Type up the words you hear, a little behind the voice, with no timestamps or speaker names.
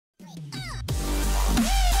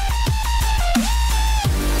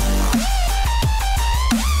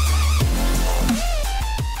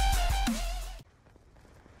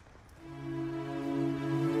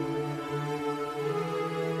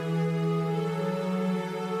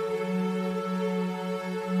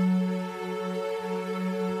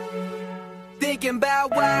Thinking about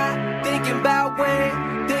why, thinking about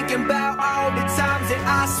when, thinking about all the times that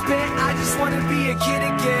I spent. I just wanna be a kid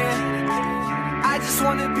again. I just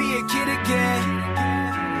wanna be a kid again.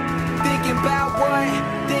 Thinking about what,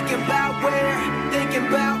 thinking about where, thinking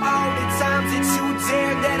about all the times that you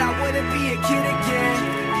dared that I wanna be a kid again.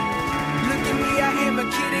 Look at me, I am a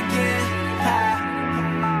kid again.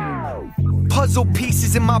 Puzzle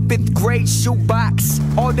pieces in my 5th grade shoebox.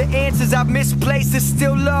 All the answers I've misplaced is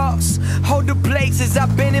still lost. All the places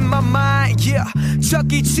I've been in my mind, yeah.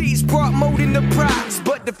 Chuck E. Cheese brought more than the prize,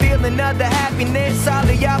 but the feeling of the happiness,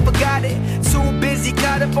 sorry I forgot it. Too busy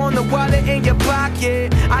caught up on the wallet in your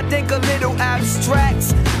pocket. I think a little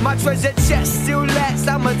abstract. My treasure chest still lasts.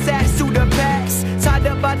 I'm attached to the past, tied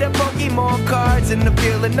up by the Pokemon cards, and the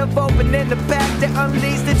feeling of opening the pack that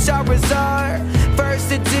unleashed the Charizard.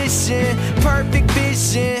 First edition, perfect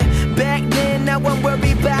vision. Back then, now I'm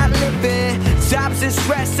worried about living. Jobs and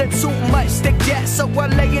stress are too much to get, so I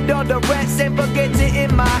lay it on the rest and forget it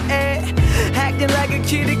in my head. Acting like a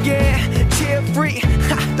kid again, carefree,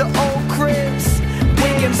 the old cribs.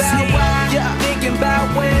 Thinking about why, thinking about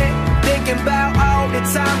when, thinking about all the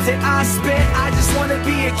times that I spent. I just wanna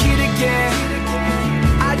be a kid again.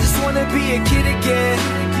 I just wanna be a kid again.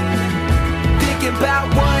 Thinking about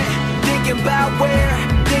what, thinking about where,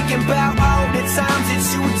 thinking about all the times that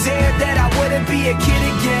you dared that I wouldn't be a kid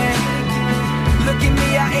again. Look at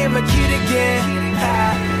me, I am a kid again.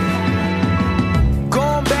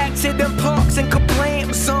 Going back to the parks and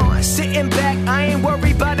complaints on. Sitting back, I ain't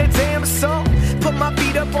worried about a damn song. Put my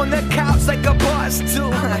feet up on the couch like a boss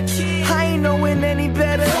do. I ain't knowing any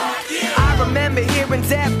better. I remember hearing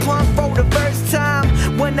that punk for the first time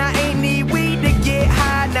when I ain't need weed to get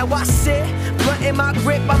high. Now I sit, blunt in my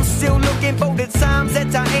grip. I'm still looking for the times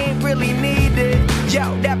that I ain't really needed.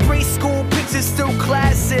 Yo, that preschool picture's still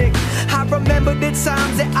classic. I remember the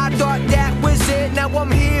times that I thought that was it. Now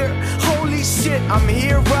I'm here, holy shit, I'm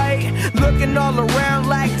here, right? Looking all around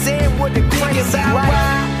like, damn, what the crazy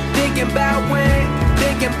why? Thinking about when,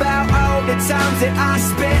 thinking about all the times that I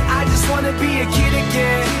spent. I just wanna be a kid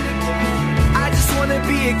again. I just wanna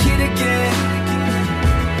be a kid again.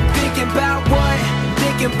 Thinking about what,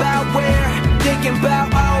 thinking about where, thinking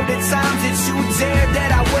about all the times that you dared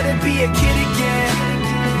that I wouldn't be a kid again.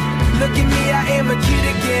 Look at me, I am a kid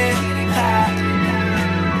again.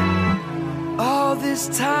 All this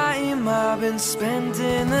time I've been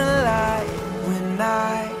spending alive when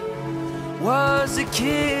I was a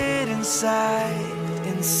kid inside,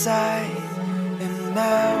 and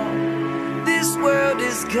now this world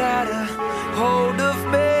has got a hold of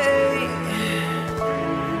me.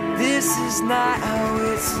 This is not how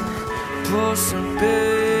it's supposed to be.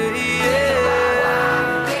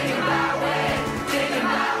 Thinking about when, thinking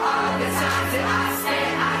about all the times that I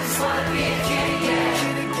spent. I just wanna be a kid again.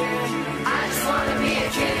 I just wanna be a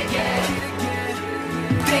kid again.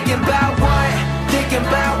 Thinking about what, thinking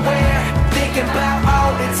about where, thinking about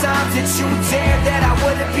all the times that you dared that I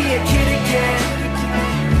wouldn't be a kid again.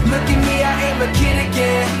 Look at me, I am a kid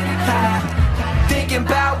again. Thinking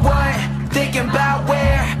about what, thinking about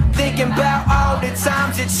where, thinking about all the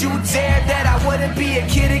times that you dared that I wouldn't be a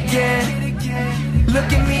kid again.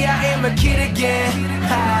 Look at me, I am a kid again.